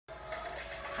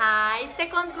Hi,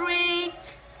 second grade.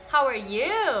 How are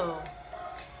you?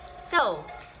 So,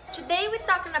 today we're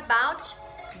talking about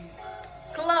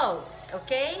clothes,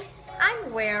 okay?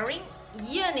 I'm wearing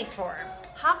uniform.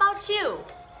 How about you?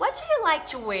 What do you like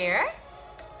to wear?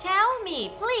 Tell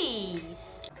me,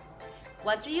 please.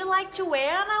 What do you like to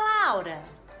wear, Ana Laura?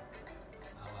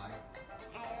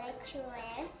 I like to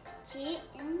wear tee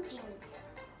and jeans.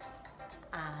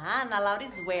 Ana Laura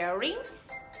is wearing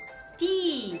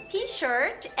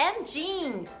t-shirt and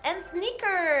jeans and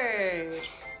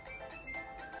sneakers.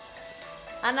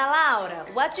 Ana Laura,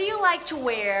 what do you like to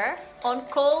wear on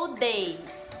cold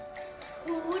days?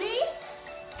 Hoodie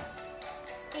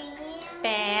and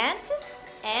Pants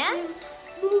and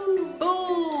boots.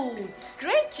 boots.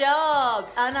 Great job!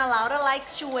 Ana Laura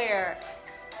likes to wear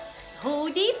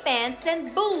hoodie, pants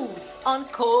and boots on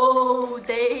cold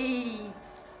days.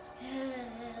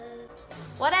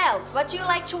 What else? What do you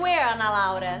like to wear, Ana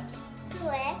Laura?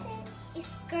 Sweater,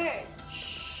 skirt.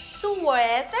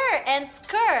 Sweater and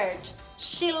skirt.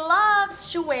 She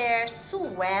loves to wear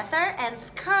sweater and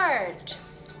skirt.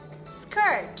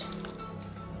 Skirt.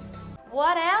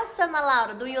 What else, Ana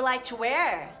Laura, do you like to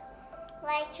wear?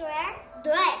 Like to wear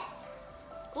dress.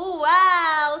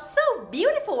 Wow, so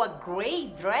beautiful, a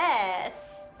great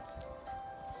dress.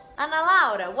 Ana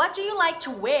Laura, what do you like to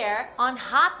wear on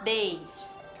hot days?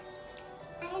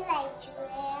 I like to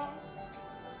wear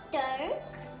dark,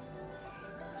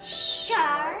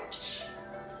 short,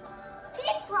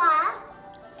 flip-flop.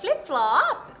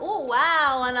 Flip-flop? Oh,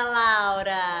 wow, Ana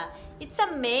Laura. It's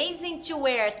amazing to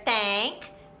wear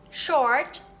tank,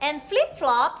 short, and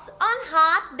flip-flops on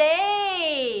hot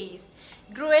days.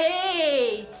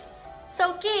 Great!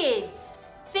 So kids,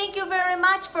 thank you very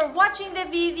much for watching the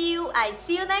video. I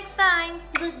see you next time.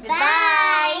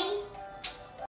 Goodbye.